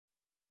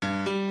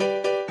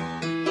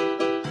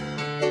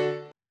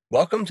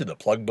Welcome to the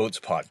Plug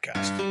Boats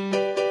Podcast.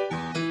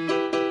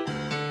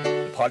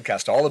 The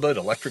podcast all about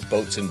electric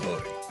boats and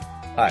boating.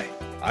 Hi,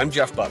 I'm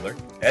Jeff Butler,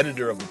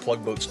 editor of the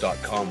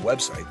plugboats.com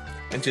website,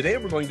 and today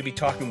we're going to be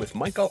talking with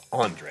Michael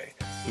Andre,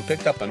 who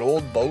picked up an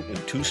old boat and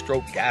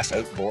two-stroke gas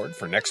outboard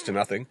for next to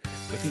nothing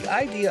with the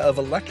idea of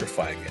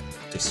electrifying it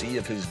to see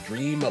if his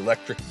dream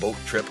electric boat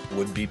trip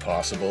would be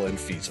possible and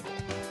feasible.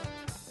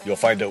 You'll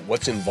find out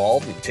what's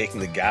involved in taking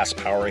the gas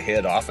power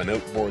head off an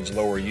outboard's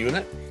lower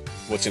unit,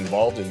 what's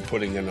involved in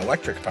putting an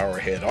electric power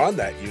head on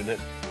that unit,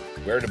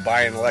 where to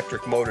buy an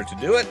electric motor to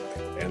do it,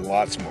 and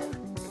lots more.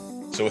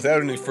 So without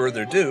any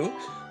further ado,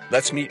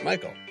 let's meet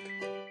Michael.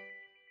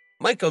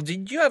 Michael,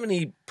 did you have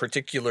any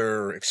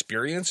particular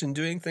experience in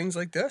doing things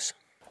like this?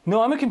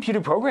 No, I'm a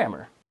computer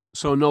programmer.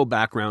 So no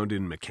background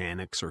in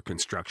mechanics or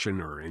construction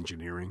or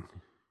engineering?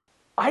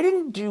 I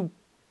didn't do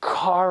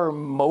car or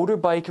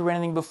motorbike or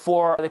anything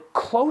before. The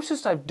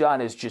closest I've done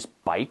is just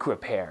bike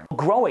repair.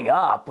 Growing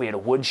up, we had a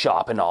wood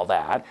shop and all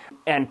that.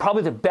 And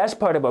probably the best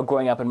part about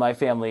growing up in my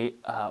family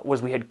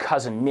was we had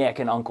cousin Nick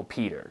and Uncle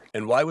Peter.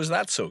 And why was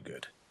that so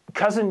good?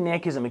 Cousin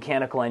Nick is a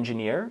mechanical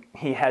engineer.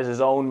 He has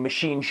his own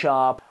machine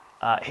shop.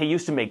 He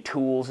used to make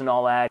tools and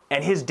all that.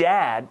 And his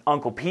dad,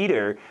 Uncle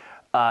Peter,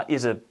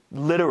 he's an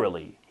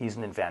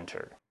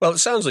inventor. Well, it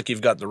sounds like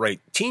you've got the right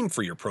team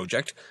for your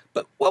project,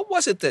 but what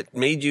was it that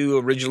made you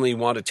originally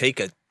want to take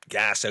a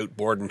gas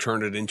outboard and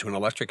turn it into an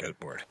electric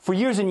outboard? For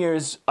years and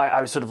years,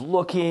 I was sort of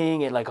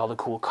looking at like all the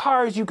cool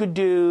cars you could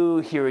do,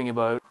 hearing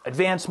about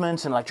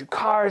advancements in electric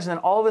cars, and then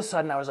all of a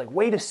sudden I was like,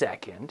 wait a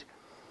second,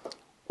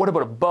 what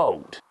about a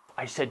boat?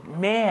 I said,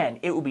 man,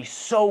 it would be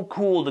so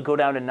cool to go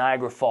down to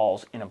Niagara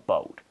Falls in a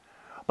boat,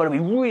 but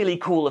it'd be really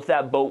cool if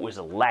that boat was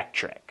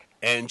electric.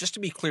 And just to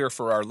be clear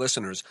for our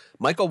listeners,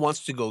 Michael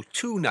wants to go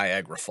to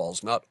Niagara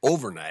Falls, not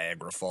over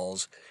Niagara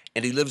Falls,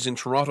 and he lives in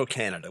Toronto,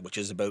 Canada, which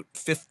is about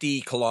 50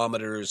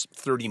 kilometers,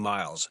 30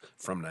 miles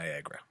from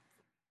Niagara.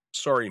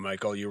 Sorry,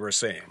 Michael, you were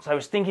saying. So I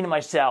was thinking to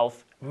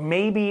myself,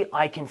 maybe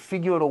I can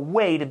figure out a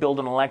way to build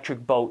an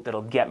electric boat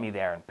that'll get me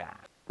there and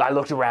back. I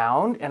looked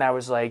around and I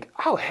was like,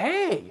 oh,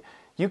 hey,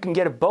 you can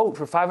get a boat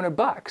for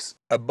 $500.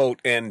 A boat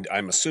and,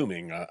 I'm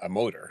assuming, a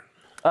motor.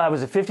 It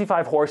was a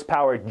 55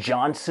 horsepower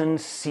Johnson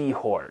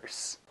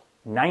Seahorse,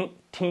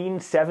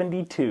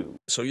 1972.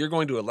 So you're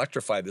going to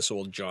electrify this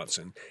old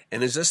Johnson.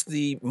 And is this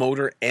the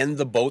motor and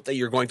the boat that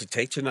you're going to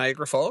take to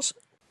Niagara Falls?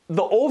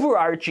 The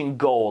overarching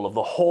goal of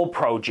the whole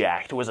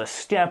project was a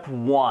step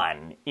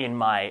one in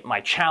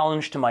my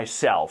challenge to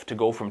myself to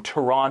go from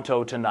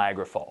Toronto to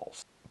Niagara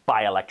Falls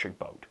by electric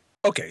boat.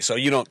 Okay, so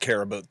you don't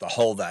care about the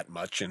hull that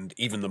much, and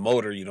even the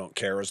motor you don't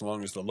care as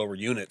long as the lower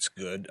unit's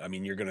good. I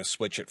mean, you're going to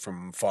switch it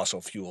from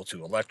fossil fuel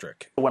to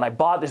electric. When I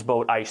bought this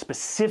boat, I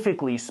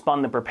specifically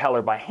spun the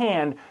propeller by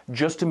hand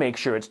just to make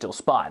sure it still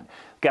spun.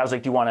 The guy was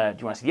like, do you want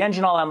to see the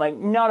engine all? I'm like,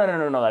 no,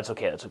 that's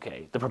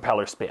okay. The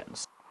propeller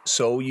spins.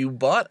 So you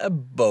bought a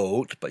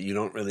boat, but you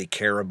don't really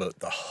care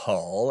about the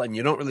hull, and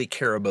you don't really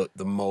care about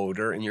the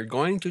motor, and you're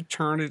going to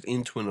turn it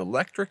into an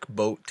electric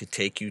boat to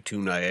take you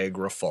to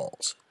Niagara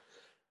Falls.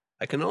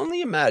 I can only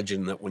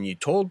imagine that when you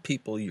told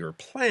people your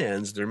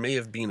plans, there may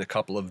have been a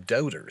couple of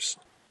doubters.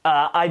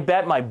 I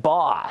bet my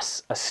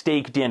boss a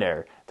steak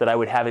dinner that I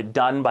would have it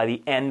done by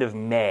the end of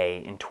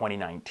May in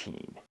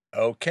 2019.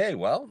 Okay,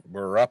 well,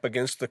 we're up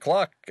against the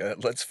clock.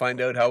 Let's find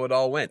out how it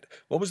all went.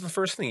 What was the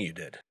first thing you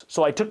did?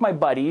 So I took my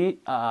buddy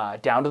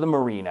down to the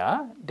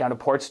marina, down to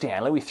Port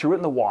Stanley. We threw it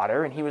in the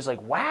water, and he was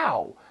like,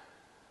 wow,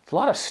 it's a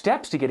lot of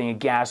steps to getting a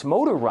gas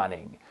motor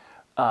running.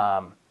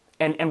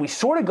 And we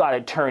sort of got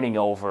it turning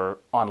over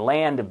on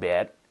land a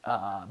bit,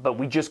 but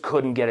we just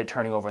couldn't get it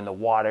turning over in the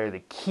water. The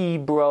key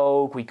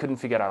broke. We couldn't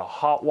figure out how to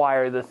hot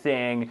wire the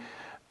thing.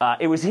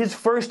 It was his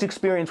first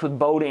experience with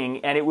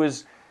boating, and it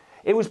was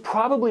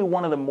probably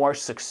one of the more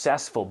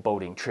successful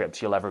boating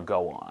trips you'll ever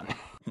go on.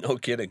 No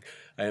kidding.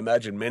 I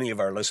imagine many of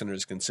our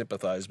listeners can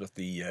sympathize with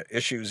the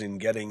issues in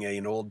getting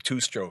an old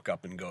two-stroke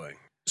up and going.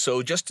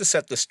 So just to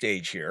set the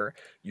stage here,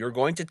 you're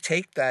going to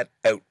take that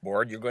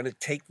outboard, you're going to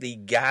take the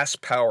gas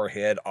power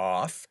head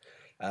off,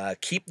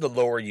 keep the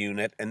lower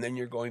unit, and then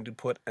you're going to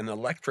put an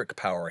electric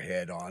power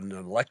head on, an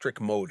electric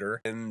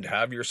motor, and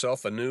have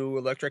yourself a new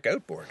electric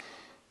outboard.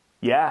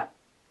 Yeah.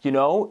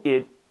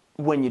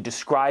 When you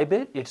describe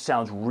it, it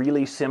sounds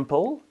really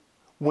simple.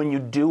 When you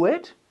do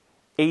it,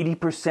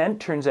 80%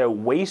 turns out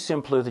way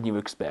simpler than you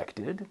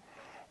expected.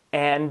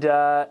 And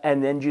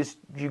then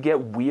you get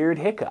weird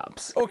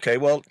hiccups. Okay,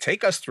 well,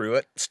 take us through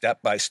it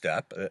step by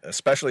step,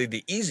 especially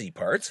the easy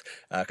parts,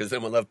 because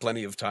then we'll have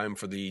plenty of time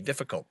for the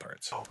difficult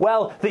parts.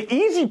 Well, the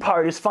easy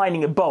part is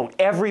finding a boat.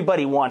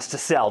 Everybody wants to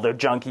sell their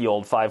junky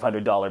old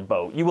 $500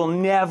 boat. You will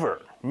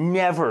never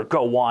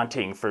go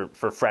wanting for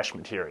fresh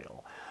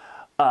material.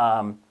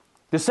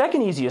 The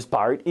second easiest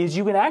part is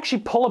you can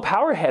actually pull a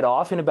power head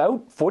off in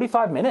about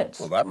 45 minutes.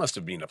 Well, that must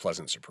have been a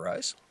pleasant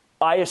surprise.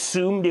 I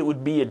assumed it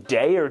would be a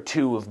day or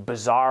two of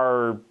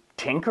bizarre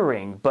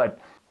tinkering, but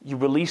you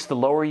release the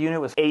lower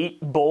unit with 8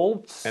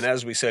 bolts. And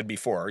as we said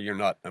before, you're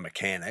not a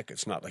mechanic.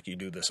 It's not like you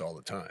do this all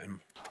the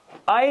time.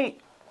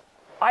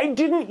 I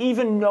didn't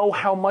even know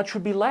how much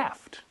would be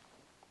left.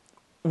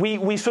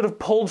 We sort of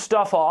pulled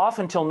stuff off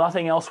until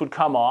nothing else would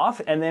come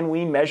off, and then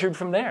we measured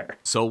from there.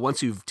 So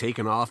once you've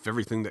taken off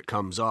everything that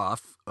comes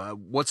off,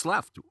 what's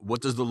left?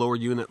 What does the lower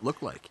unit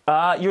look like?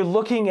 You're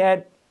looking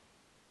at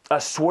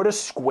a sort of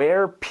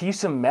square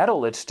piece of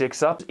metal that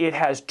sticks up. It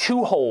has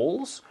two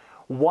holes.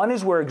 One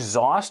is where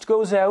exhaust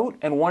goes out,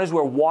 and one is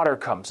where water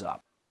comes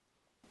up.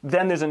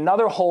 Then there's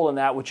another hole in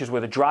that, which is where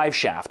the drive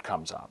shaft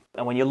comes up.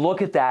 And when you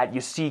look at that, you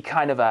see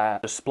kind of a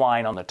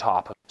spline on the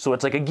top. So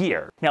it's like a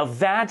gear. Now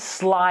that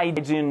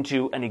slides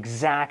into an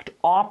exact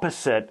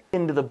opposite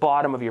into the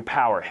bottom of your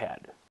power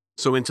head.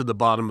 So into the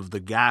bottom of the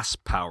gas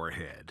power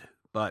head.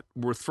 But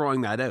we're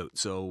throwing that out,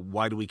 so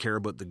why do we care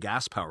about the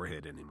gas power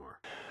head anymore?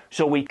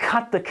 So we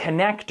cut the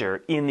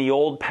connector in the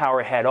old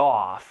power head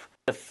off.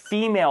 The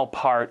female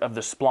part of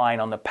the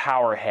spline on the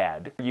power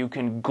head, you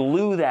can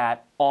glue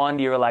that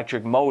onto your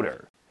electric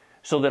motor,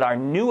 so that our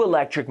new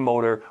electric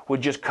motor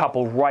would just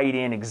couple right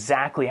in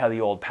exactly how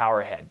the old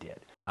power head did.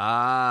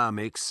 Ah,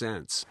 makes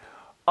sense.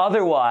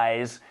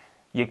 Otherwise,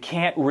 you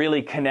can't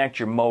really connect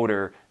your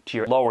motor to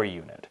your lower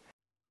unit.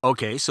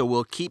 Okay, so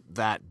we'll keep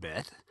that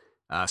bit.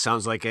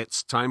 Sounds like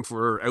it's time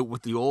for out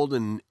with the old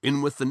and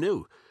in with the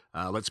new.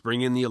 Let's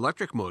bring in the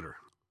electric motor.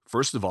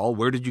 First of all,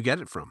 where did you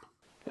get it from?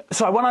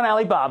 So I went on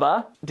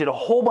Alibaba, did a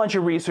whole bunch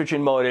of research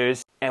in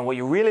motors, and what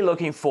you're really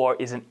looking for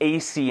is an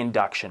AC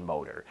induction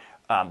motor.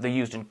 They're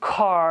used in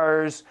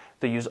cars,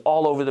 they're used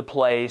all over the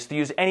place, they're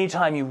used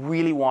anytime you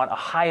really want a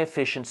high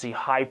efficiency,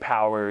 high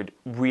powered,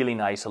 really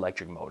nice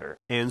electric motor.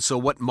 And so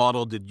what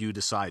model did you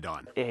decide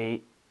on?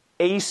 A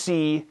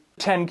AC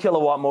 10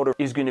 kilowatt motor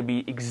is going to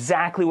be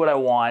exactly what I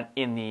want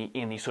in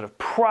the sort of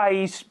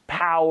price,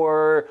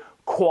 power,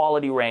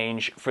 quality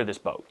range for this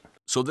boat.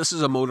 So this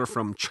is a motor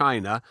from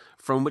China.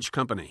 From which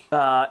company?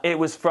 It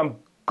was from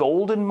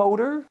Golden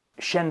Motor.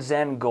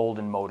 Shenzhen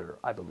Golden Motor,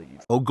 I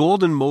believe. Oh,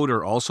 Golden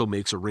Motor also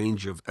makes a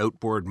range of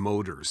outboard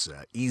motors,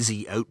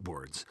 easy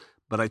outboards.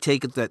 But I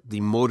take it that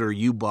the motor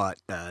you bought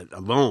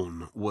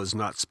alone was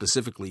not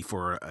specifically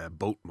for a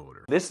boat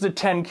motor. This is a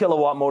 10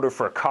 kilowatt motor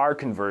for a car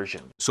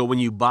conversion. So when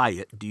you buy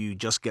it, do you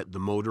just get the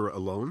motor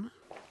alone?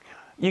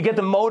 You get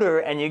the motor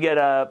and you get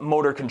a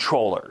motor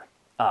controller,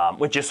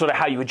 which is sort of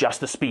how you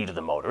adjust the speed of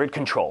the motor. It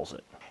controls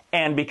it.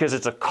 And because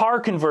it's a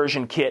car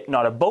conversion kit,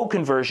 not a boat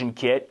conversion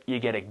kit, you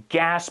get a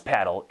gas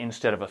pedal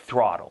instead of a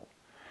throttle.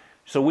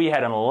 So we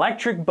had an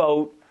electric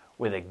boat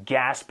with a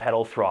gas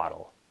pedal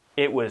throttle.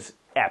 It was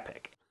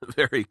epic.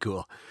 Very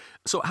cool.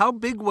 So how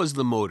big was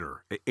the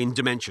motor in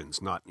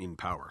dimensions, not in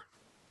power?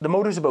 The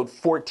motor's about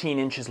 14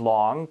 inches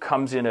long,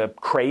 comes in a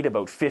crate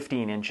about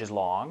 15 inches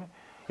long.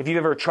 If you've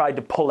ever tried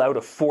to pull out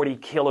a 40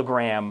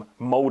 kilogram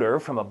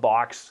motor from a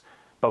box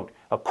about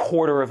a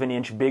quarter of an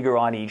inch bigger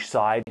on each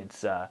side,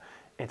 it's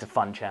a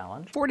fun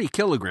challenge. 40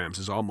 kilograms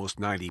is almost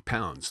 90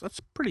 pounds. That's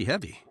pretty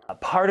heavy.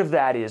 Part of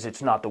that is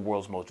it's not the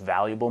world's most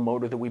valuable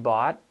motor that we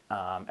bought.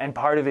 And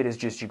part of it is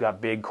just you got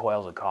big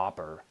coils of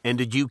copper. And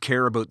did you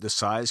care about the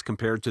size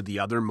compared to the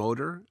other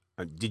motor?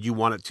 Did you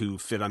want it to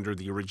fit under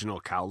the original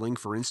cowling,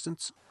 for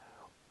instance?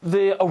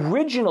 The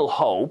original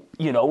hope,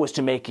 was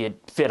to make it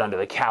fit under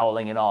the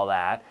cowling and all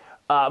that.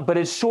 But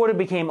it sort of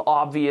became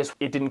obvious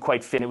it didn't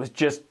quite fit.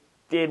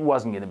 It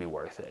wasn't going to be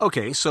worth it.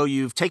 Okay, so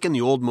you've taken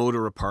the old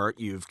motor apart.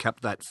 You've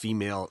kept that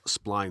female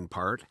spline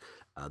part.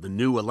 The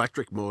new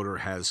electric motor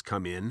has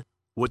come in.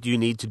 What do you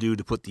need to do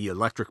to put the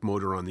electric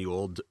motor on the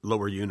old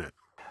lower unit?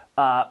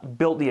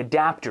 Built the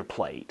adapter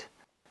plate.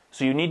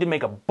 So you need to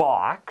make a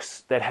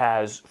box that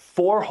has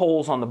 4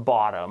 holes on the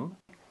bottom.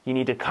 You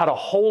need to cut a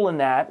hole in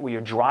that where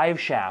your drive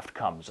shaft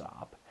comes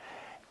up.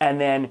 And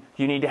then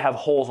you need to have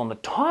holes on the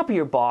top of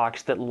your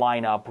box that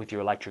line up with your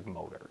electric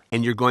motor.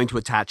 And you're going to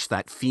attach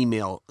that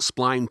female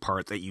spline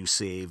part that you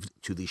saved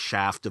to the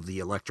shaft of the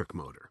electric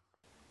motor.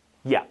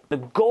 Yeah. The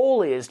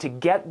goal is to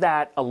get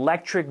that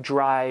electric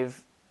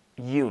drive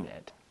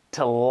unit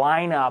to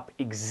line up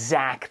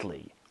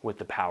exactly with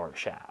the power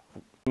shaft.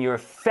 You're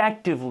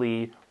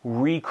effectively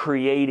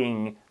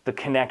recreating the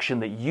connection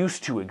that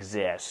used to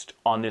exist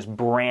on this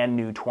brand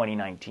new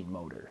 2019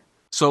 motor.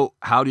 So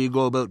how do you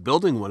go about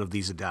building one of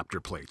these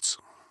adapter plates?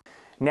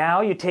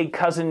 Now you take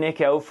Cousin Nick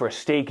out for a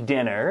steak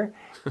dinner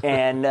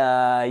and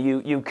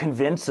you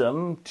convince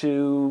him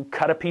to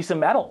cut a piece of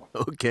metal.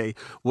 Okay,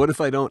 what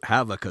if I don't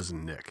have a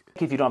Cousin Nick?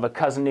 If you don't have a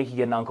Cousin Nick, you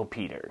get an Uncle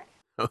Peter.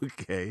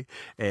 Okay,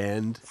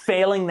 and?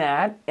 Failing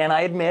that, and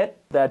I admit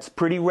that's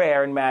pretty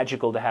rare and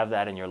magical to have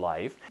that in your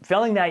life.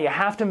 Failing that, you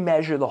have to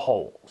measure the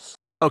holes.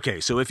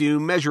 Okay, so if you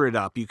measure it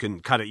up, you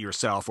can cut it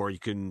yourself or you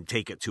can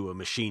take it to a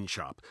machine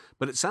shop.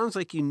 But it sounds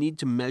like you need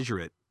to measure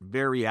it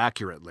very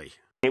accurately.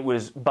 It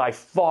was by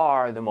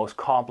far the most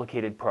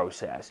complicated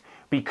process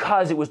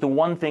because it was the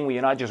one thing where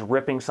you're not just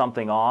ripping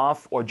something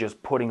off or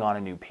just putting on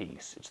a new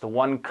piece. It's the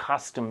one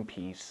custom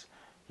piece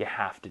you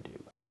have to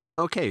do.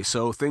 Okay,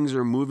 so things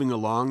are moving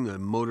along, the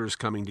motor's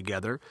coming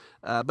together,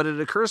 but it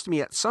occurs to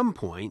me at some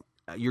point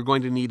you're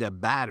going to need a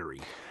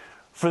battery.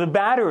 For the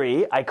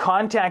battery, I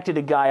contacted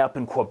a guy up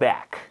in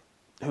Quebec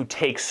who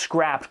takes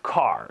scrapped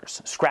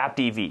cars, scrapped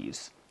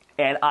EVs,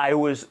 And I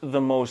was the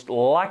most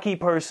lucky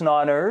person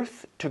on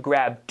earth to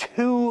grab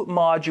 2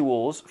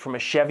 modules from a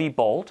Chevy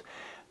Bolt.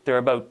 They're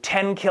about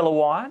 10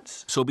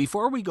 kilowatts. So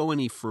before we go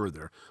any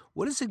further,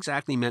 what is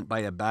exactly meant by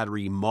a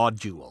battery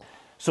module?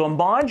 So a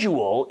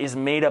module is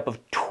made up of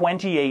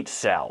 28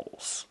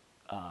 cells.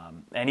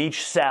 And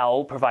each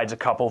cell provides a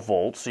couple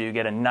volts, so you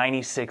get a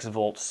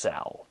 96-volt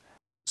cell.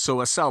 So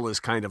a cell is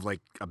kind of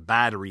like a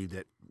battery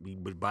that we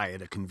would buy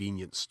at a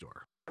convenience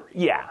store.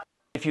 Yeah.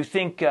 If you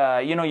think,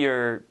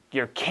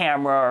 your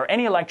camera or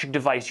any electric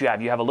device you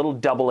have a a little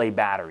AA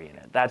battery in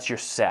it. That's your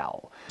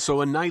cell.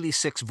 So a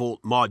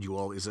 96-volt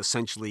module is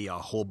essentially a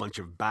whole bunch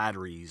of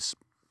batteries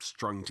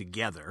strung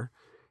together.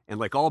 And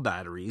like all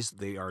batteries,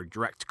 they are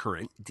direct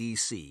current,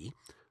 DC.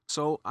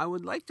 So I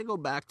would like to go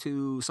back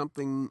to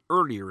something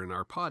earlier in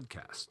our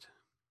podcast.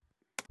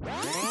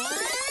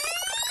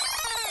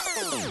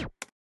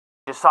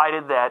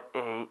 Decided that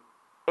a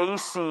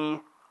AC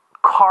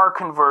car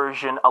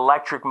conversion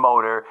electric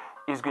motor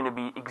is going to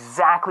be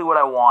exactly what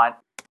I want.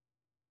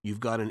 You've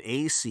got an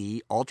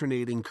AC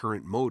alternating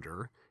current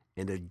motor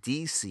and a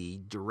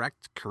DC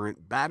direct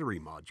current battery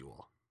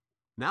module.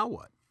 Now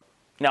what?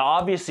 Now,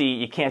 obviously,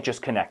 you can't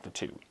just connect the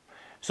two.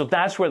 So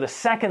that's where the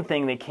second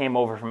thing that came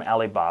over from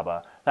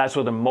Alibaba, that's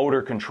where the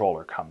motor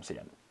controller comes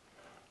in.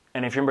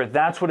 And if you remember,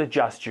 that's what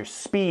adjusts your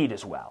speed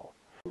as well.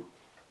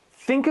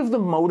 Think of the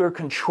motor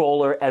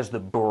controller as the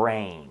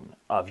brain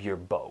of your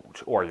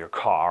boat or your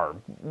car,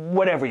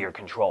 whatever you're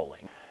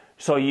controlling.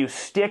 So you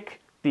stick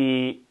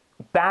the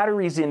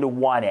batteries into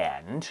one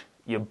end,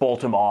 you bolt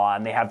them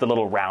on, they have the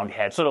little round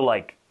head, sort of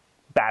like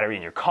battery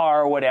in your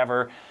car or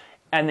whatever,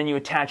 and then you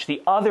attach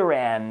the other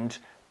end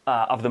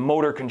of the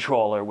motor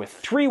controller with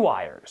 3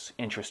 wires,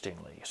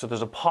 interestingly. So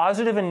there's a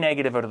positive and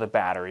negative out of the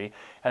battery,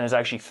 and there's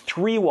actually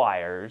 3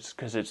 wires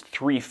because it's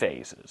 3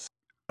 phases.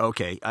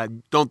 Okay, I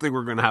don't think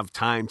we're going to have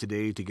time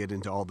today to get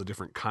into all the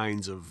different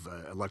kinds of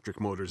electric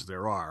motors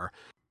there are.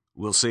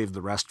 We'll save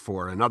the rest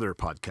for another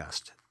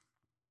podcast.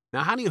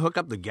 Now, how do you hook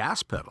up the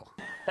gas pedal?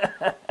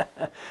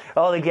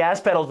 Oh, the gas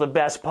pedal's the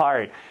best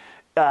part.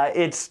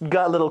 It's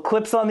got little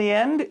clips on the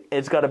end,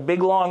 it's got a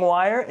big long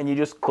wire, and you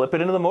just clip it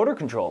into the motor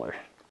controller.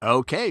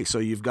 Okay, so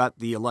you've got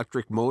the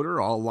electric motor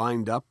all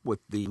lined up with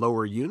the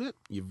lower unit.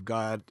 You've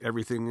got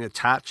everything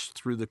attached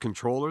through the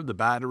controller, the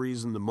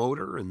batteries and the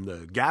motor and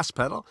the gas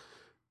pedal.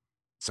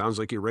 Sounds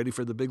like you're ready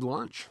for the big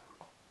launch.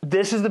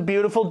 This is the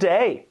beautiful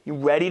day. You're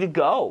ready to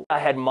go. I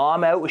had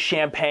Mom out with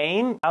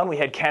champagne. We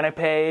had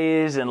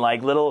canapes and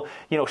like little,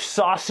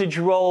 sausage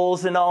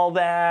rolls and all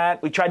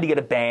that. We tried to get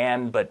a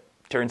band, but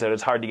turns out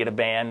it's hard to get a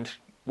band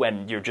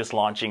when you're just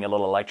launching a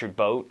little electric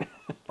boat.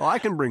 Oh, I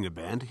can bring a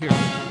band. Here.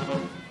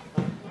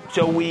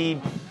 So we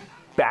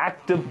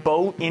backed the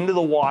boat into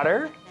the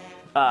water.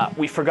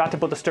 We forgot to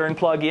put the stern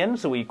plug in,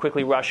 so we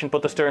quickly rushed and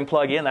put the stern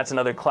plug in. That's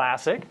another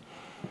classic.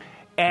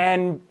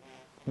 And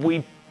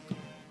we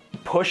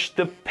pushed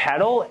the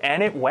pedal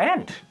and it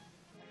went.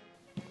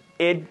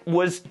 It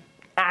was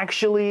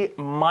actually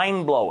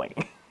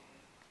mind-blowing.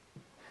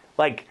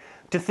 Like,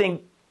 to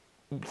think,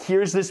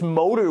 here's this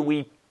motor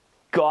we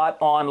got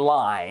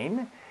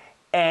online,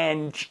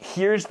 and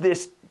here's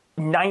this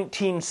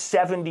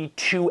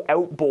 1972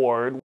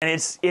 outboard, and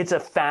it's a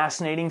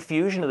fascinating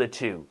fusion of the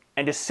two.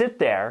 And to sit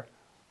there,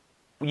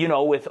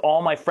 with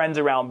all my friends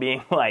around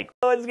being like,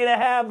 oh, it's gonna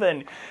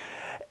happen.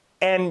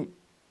 And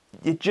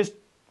it just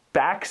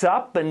backs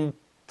up and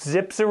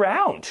zips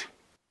around.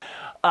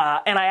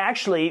 And I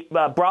actually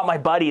brought my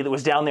buddy that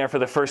was down there for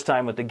the first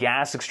time with the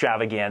gas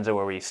extravaganza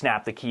where we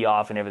snapped the key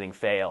off and everything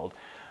failed.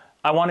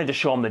 I wanted to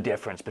show him the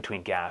difference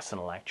between gas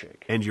and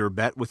electric. And your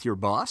bet with your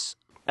boss?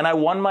 And I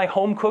won my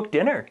home-cooked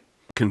dinner.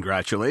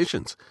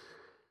 Congratulations.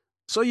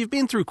 So you've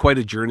been through quite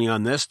a journey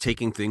on this,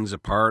 taking things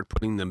apart,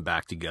 putting them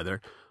back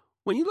together.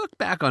 When you look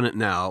back on it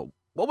now,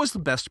 what was the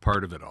best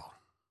part of it all?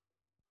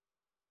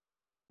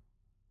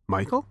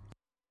 Michael?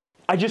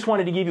 I just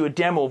wanted to give you a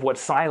demo of what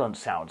silence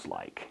sounds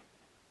like,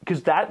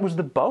 because that was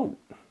the boat.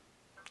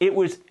 It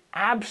was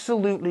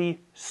absolutely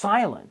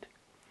silent.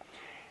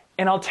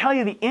 And I'll tell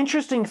you, the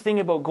interesting thing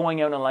about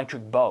going out in an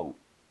electric boat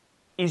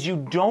is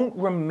you don't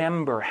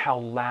remember how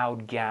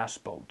loud gas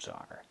boats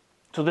are.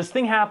 So this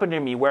thing happened to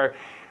me where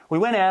we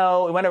went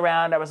out, we went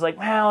around, I was like,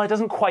 well, it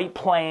doesn't quite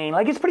plane.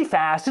 Like, it's pretty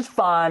fast, it's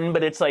fun,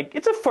 but it's like,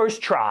 it's a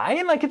first try,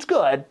 and like, it's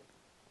good.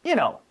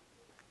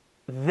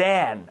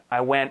 Then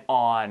I went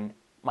on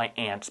my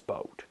aunt's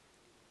boat.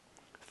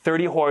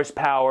 30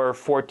 horsepower,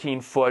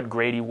 14-foot,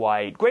 Grady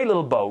White, great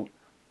little boat.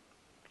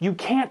 You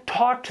can't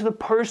talk to the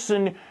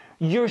person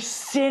you're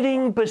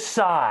sitting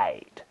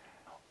beside.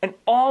 And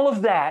all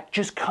of that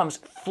just comes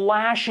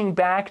flashing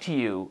back to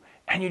you,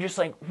 and you're just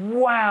like,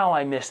 wow,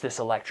 I miss this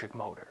electric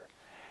motor.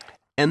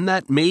 And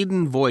that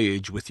maiden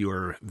voyage with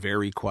your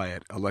very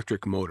quiet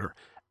electric motor,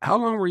 how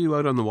long were you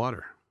out on the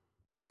water?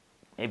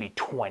 Maybe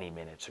 20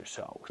 minutes or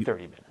so,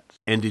 30 minutes.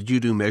 And did you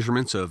do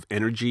measurements of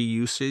energy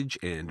usage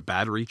and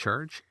battery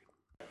charge?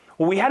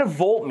 Well, we had a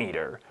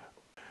voltmeter.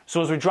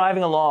 So as we're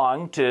driving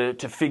along to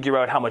figure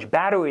out how much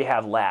battery we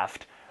have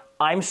left,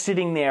 I'm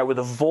sitting there with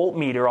a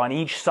voltmeter on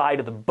each side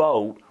of the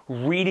boat,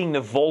 reading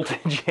the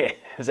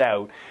voltages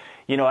out,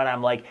 you know, and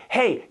I'm like,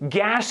 hey,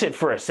 gas it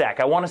for a sec.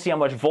 I want to see how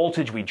much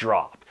voltage we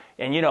drop.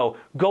 And, you know,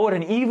 go at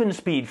an even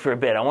speed for a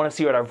bit. I want to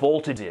see what our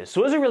voltage is.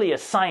 So it wasn't really a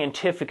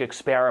scientific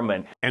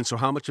experiment. And so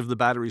how much of the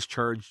battery's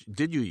charge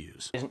did you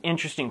use? It's an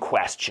interesting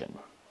question.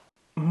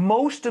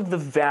 Most of the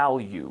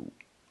value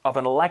of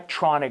an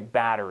electronic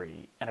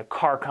battery and a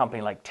car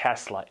company like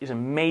Tesla is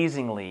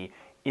amazingly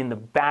in the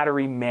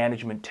battery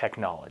management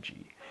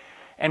technology.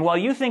 And while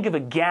you think of a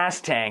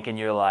gas tank and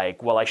you're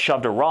like, well, I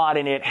shoved a rod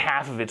in it,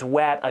 half of it's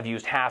wet, I've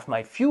used half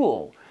my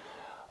fuel,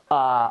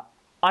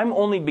 I'm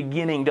only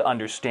beginning to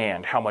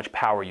understand how much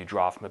power you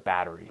draw from a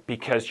battery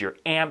because your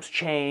amps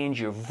change,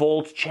 your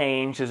volts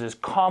change, there's this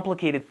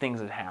complicated things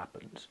that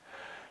happens.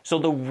 So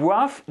the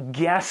rough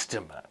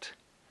guesstimate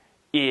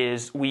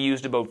is we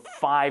used about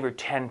 5 or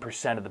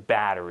 10% of the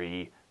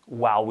battery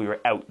while we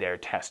were out there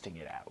testing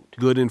it out.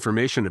 Good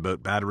information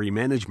about battery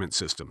management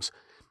systems.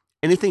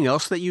 Anything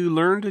else that you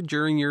learned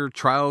during your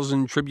trials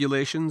and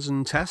tribulations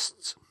and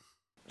tests?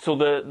 So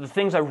the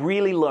things I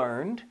really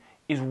learned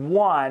is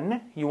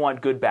 1, you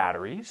want good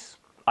batteries.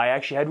 I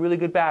actually had really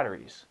good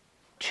batteries.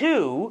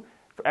 2,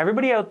 for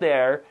everybody out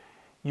there,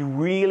 you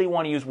really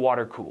want to use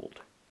water-cooled.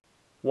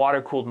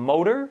 Water-cooled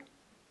motor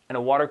and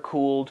a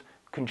water-cooled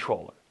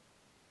controller.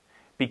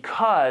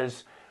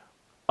 Because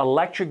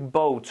electric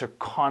boats are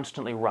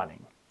constantly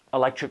running.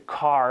 Electric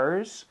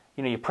cars,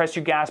 you know, you press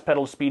your gas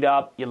pedal to speed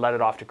up, you let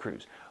it off to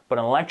cruise. But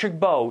an electric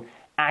boat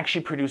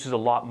actually produces a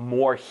lot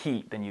more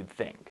heat than you'd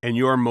think. And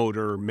your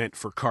motor meant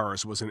for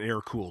cars was an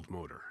air-cooled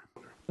motor.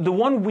 The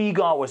one we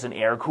got was an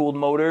air-cooled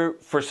motor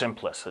for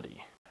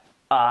simplicity.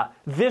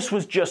 This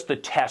was just the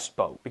test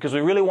boat because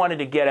we really wanted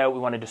to get out, we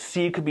wanted to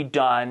see it could be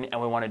done,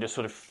 and we wanted to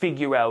sort of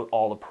figure out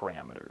all the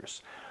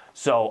parameters.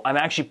 So I'm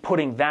actually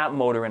putting that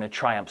motor in a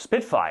Triumph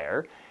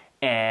Spitfire,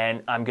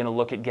 and I'm going to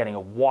look at getting a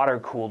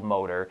water-cooled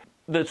motor,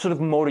 the sort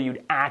of motor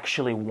you'd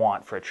actually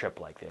want for a trip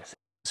like this.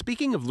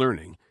 Speaking of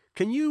learning,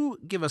 can you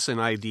give us an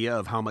idea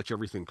of how much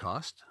everything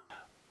cost?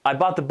 I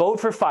bought the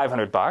boat for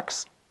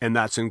 $500. And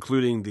that's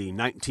including the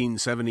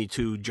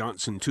 1972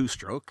 Johnson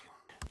two-stroke.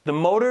 The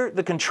motor,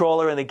 the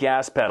controller, and the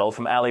gas pedal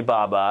from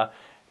Alibaba,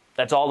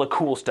 that's all the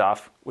cool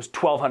stuff, was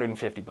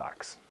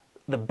 $1,250.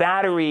 The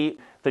battery,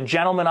 the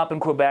gentleman up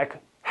in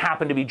Quebec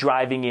happened to be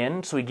driving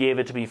in, so he gave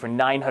it to me for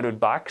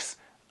 $900.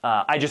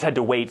 I just had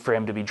to wait for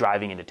him to be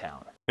driving into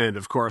town. And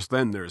of course,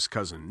 then there's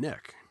Cousin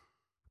Nick.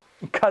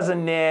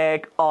 Cousin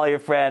Nick, all your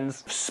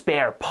friends,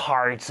 spare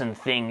parts and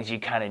things you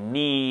kind of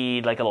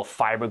need, like a little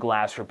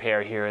fiberglass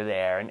repair here or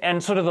there,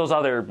 and sort of those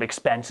other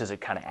expenses that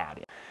kind of add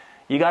in.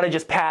 You got to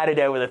just pad it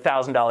out with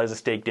 $1,000 of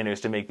steak dinners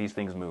to make these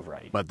things move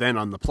right. But then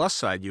on the plus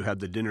side, you had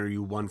the dinner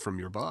you won from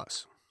your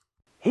boss.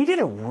 He did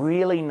a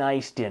really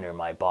nice dinner,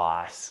 my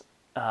boss.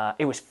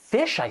 It was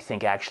fish, I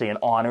think, actually, in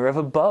honor of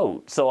a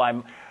boat. So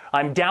I'm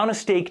down a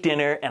steak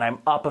dinner and I'm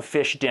up a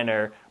fish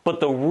dinner, but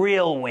the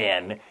real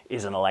win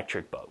is an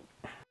electric boat.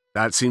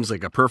 That seems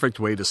like a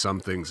perfect way to sum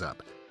things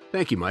up.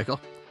 Thank you,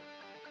 Michael.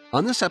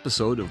 On this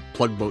episode of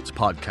Plug Boats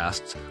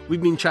Podcasts,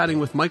 we've been chatting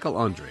with Michael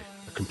Andre,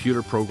 a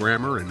computer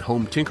programmer and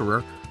home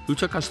tinkerer who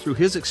took us through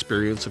his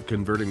experience of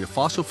converting a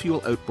fossil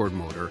fuel outboard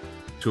motor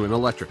to an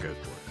electric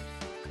outboard.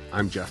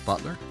 I'm Jeff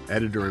Butler,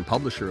 editor and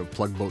publisher of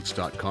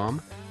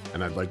plugboats.com,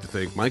 and I'd like to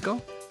thank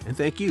Michael and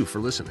thank you for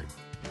listening.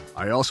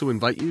 I also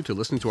invite you to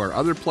listen to our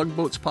other Plug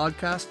Boats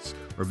podcasts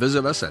or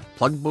visit us at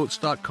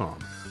plugboats.com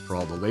for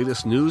all the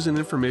latest news and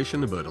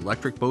information about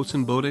electric boats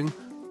and boating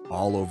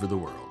all over the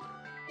world.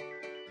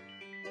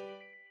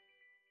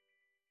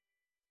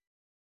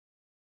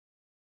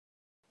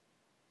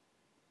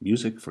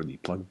 Music for the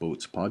Plug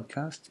Boats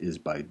podcast is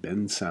by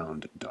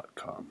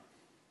bensound.com.